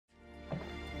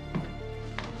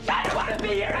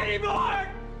be here anymore!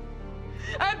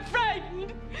 I'm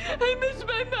frightened. I miss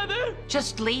my mother.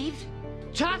 Just leave?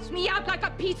 Toss me out like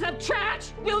a piece of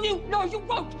trash, will you? No, you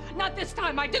won't. Not this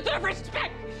time. I deserve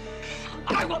respect.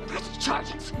 I will press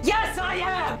charges. Yes, I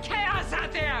am. Chaos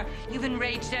out there. You've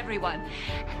enraged everyone.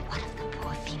 And what of the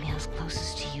poor females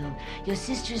closest to you? Your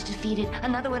sister's defeated,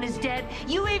 another one is dead.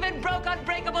 You even broke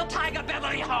unbreakable Tiger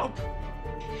Beverly Hope.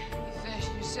 You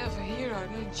fashioned yourself a hero,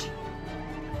 didn't you?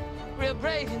 Real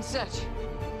brave and such.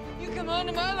 You come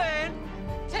onto my land,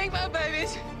 take my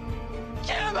babies,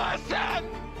 kill my son.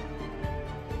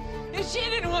 If she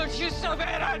didn't want you so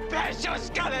bad, I'd bash your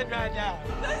skull in right now.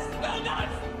 This will not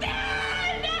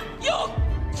stand! You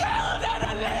killed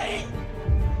Annalie!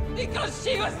 Because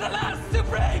she was the last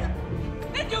Supreme!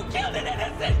 And you killed an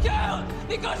innocent girl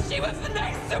because she was the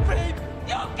next Supreme!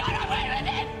 You got away with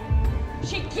it!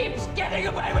 She keeps getting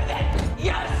away with it!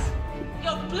 Yes!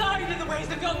 You're blind in the ways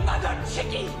of your mother,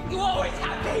 Chickie! You always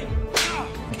have been!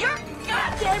 You're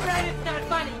goddamn right it's not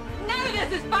funny! None of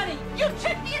this is funny! You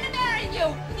tricked me into marrying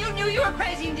you! You knew you were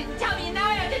crazy and didn't tell me, and now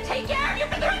I have to take care of you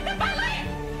for the rest of my life!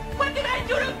 What did I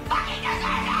do to fucking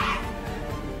deserve that?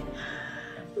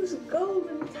 It was a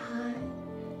golden time.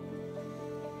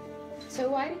 So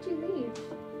why did you leave?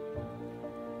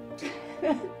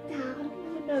 Now,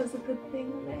 who knows a good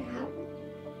thing when I haven't?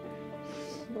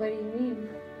 What do you mean?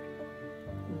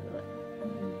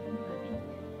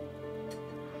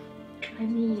 I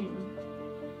mean,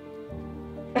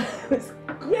 it was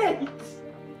great.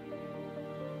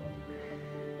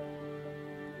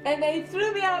 And they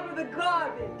threw me out with the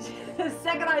garbage the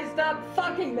second I stopped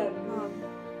fucking them.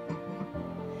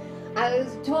 I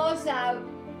was tossed out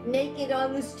naked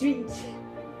on the street.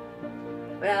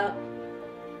 Well,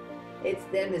 it's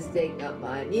their mistake, not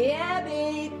mine. Yeah,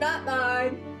 me, not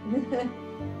mine.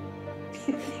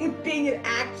 Being an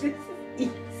actress is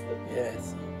easy.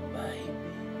 Yes, baby.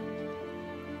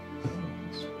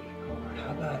 Sweetheart,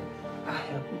 how about I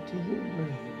help you to your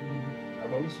room? I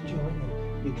roast a joint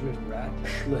and you drift right to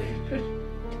sleep.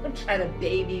 Don't try to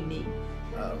baby me.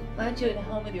 Oh. Why don't you at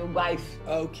home with your wife?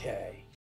 Okay.